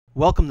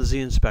Welcome to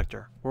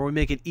zInspector, where we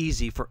make it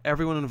easy for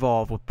everyone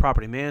involved with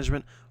property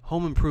management,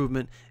 home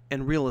improvement,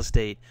 and real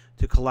estate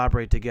to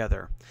collaborate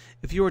together.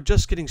 If you are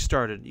just getting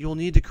started, you will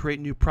need to create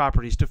new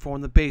properties to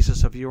form the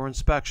basis of your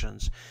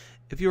inspections.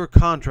 If you are a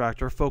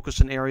contractor focused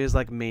in areas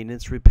like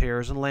maintenance,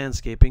 repairs, and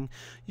landscaping,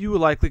 you will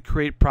likely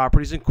create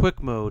properties in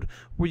quick mode,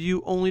 where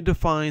you only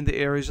define the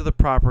areas of the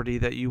property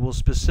that you will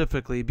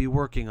specifically be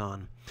working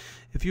on.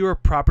 If you are a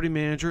property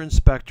manager,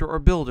 inspector, or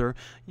builder,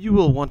 you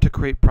will want to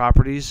create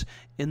properties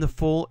in the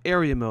full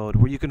area mode,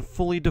 where you can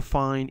fully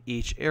define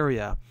each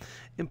area.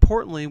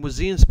 Importantly, with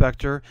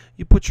zInspector,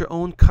 you put your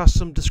own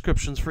custom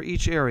descriptions for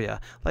each area,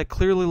 like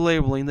clearly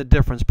labeling the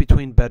difference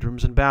between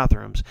bedrooms and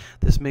bathrooms.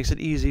 This makes it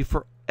easy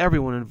for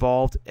everyone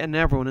involved and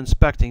everyone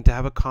inspecting to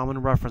have a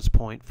common reference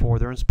point for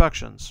their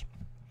inspections.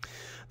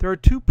 There are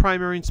two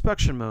primary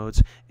inspection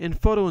modes. In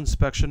photo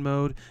inspection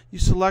mode, you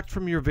select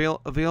from your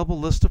available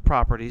list of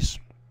properties,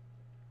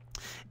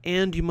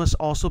 and you must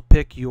also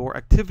pick your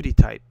activity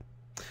type.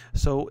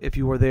 So if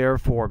you are there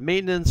for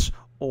maintenance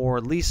or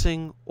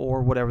leasing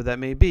or whatever that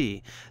may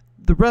be.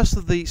 The rest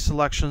of the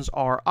selections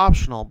are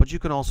optional, but you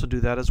can also do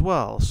that as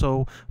well.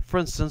 So for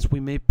instance, we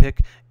may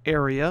pick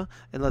area,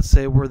 and let's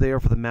say we're there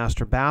for the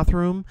master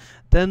bathroom.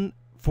 Then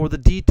for the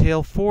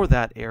detail for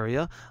that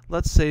area,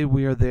 let's say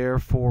we are there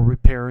for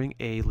repairing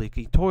a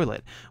leaky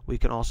toilet. We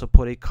can also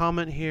put a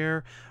comment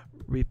here,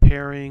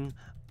 repairing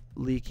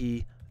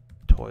leaky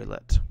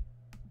toilet.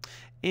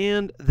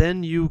 And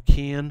then you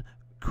can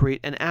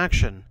create an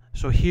action.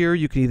 So here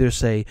you can either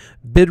say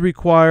bid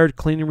required,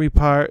 cleaning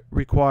required,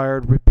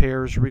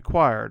 repairs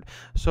required.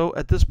 So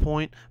at this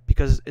point,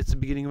 because it's the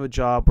beginning of a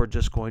job, we're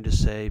just going to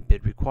say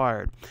bid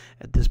required.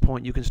 At this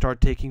point, you can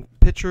start taking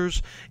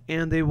pictures,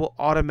 and they will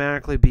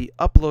automatically be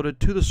uploaded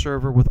to the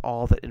server with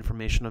all that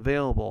information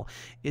available.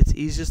 It's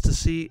easiest to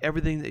see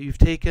everything that you've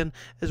taken,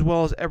 as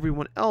well as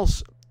everyone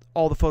else,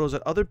 all the photos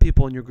that other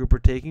people in your group are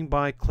taking,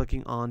 by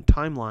clicking on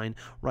timeline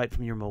right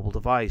from your mobile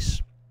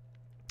device.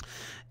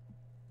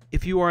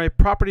 If you are a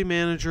property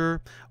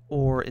manager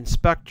or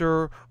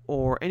inspector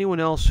or anyone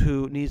else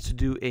who needs to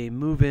do a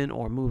move-in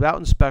or move-out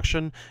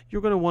inspection,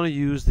 you're going to want to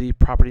use the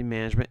property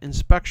management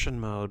inspection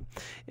mode.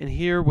 And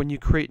here, when you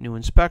create new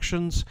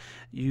inspections,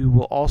 you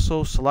will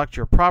also select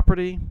your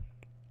property.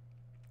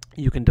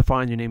 You can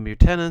define your name of your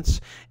tenants,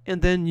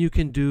 and then you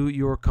can do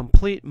your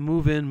complete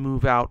move-in,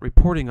 move-out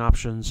reporting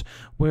options,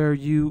 where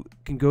you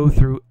can go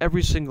through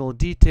every single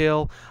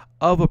detail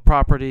of a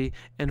property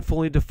and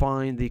fully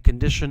define the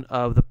condition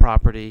of the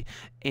property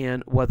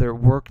and whether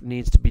work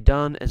needs to be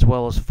done, as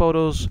well as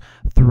photos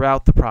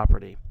throughout the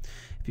property.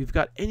 If you've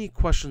got any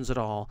questions at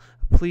all,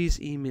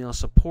 please email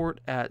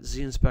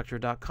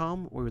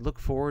support@zInspector.com, where we look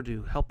forward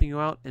to helping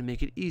you out and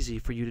make it easy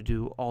for you to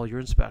do all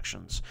your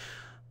inspections.